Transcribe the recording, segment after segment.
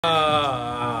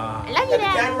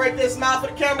right there. Smile for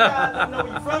the camera, guys. Let them know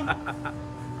where you're from.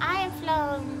 I am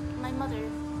from my mother.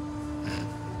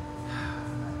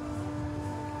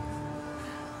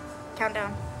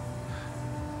 Countdown.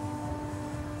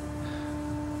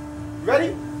 You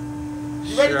ready?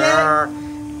 You ready, Dad?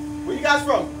 Where you guys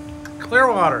from?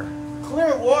 Clearwater.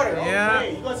 Clearwater. Yeah.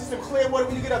 Okay. You're going to see some clear water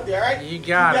when you get up there, all right? You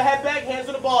got Keep your it. head back, hands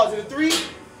on the balls. And a 3,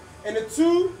 and a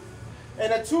 2,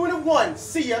 and a 2 and a 1.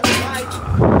 See ya.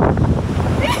 Bye.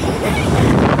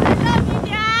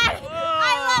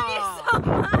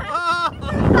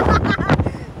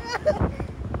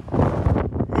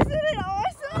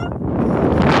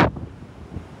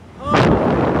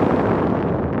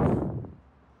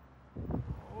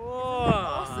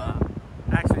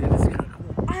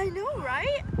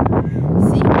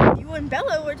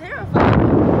 Bella were terrified.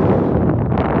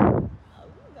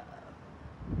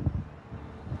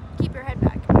 Keep your head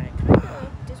back. I kind of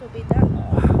disobeyed that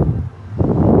law.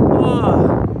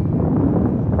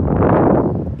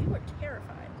 You were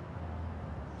terrified.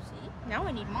 See? Now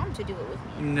I need Mom to do it with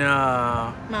me.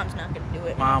 No. Mom's not going to do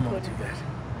it. Mom won't do that.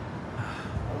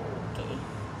 Okay. You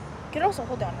could also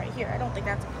hold down right here. I don't think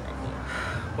that's a good idea.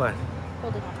 What?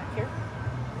 Hold it on right here.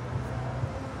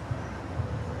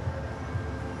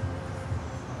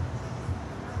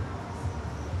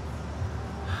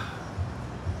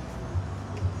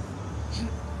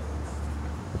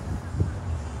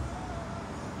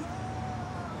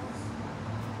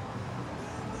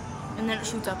 And then it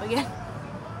shoots up again.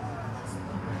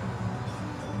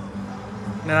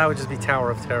 Then that would just be Tower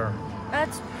of Terror.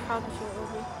 That's probably what it will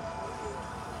be.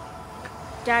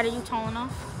 Dad, are you tall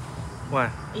enough? What?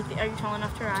 Are you tall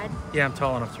enough to ride? Yeah, I'm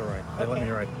tall enough to ride. They let me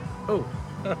ride. Oh.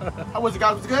 How was it,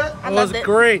 guys? Was it good? That was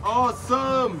great.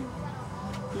 Awesome.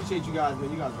 Appreciate you guys,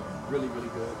 man. You guys are really, really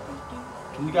good.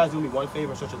 Can you guys do me one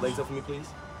favor and stretch your legs up for me, please?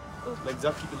 Legs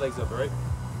up. Keep your legs up, all right?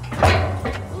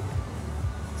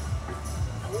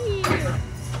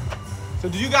 So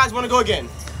do you guys want to go again?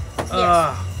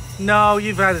 Yes. No,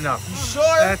 you've had enough. You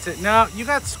sure? That's it. No, you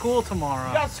got school tomorrow.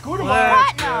 You got school tomorrow?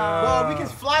 What? No. Well, we can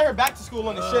fly her back to school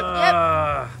on the ship.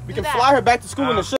 Yep. We can fly her back to school on the ship.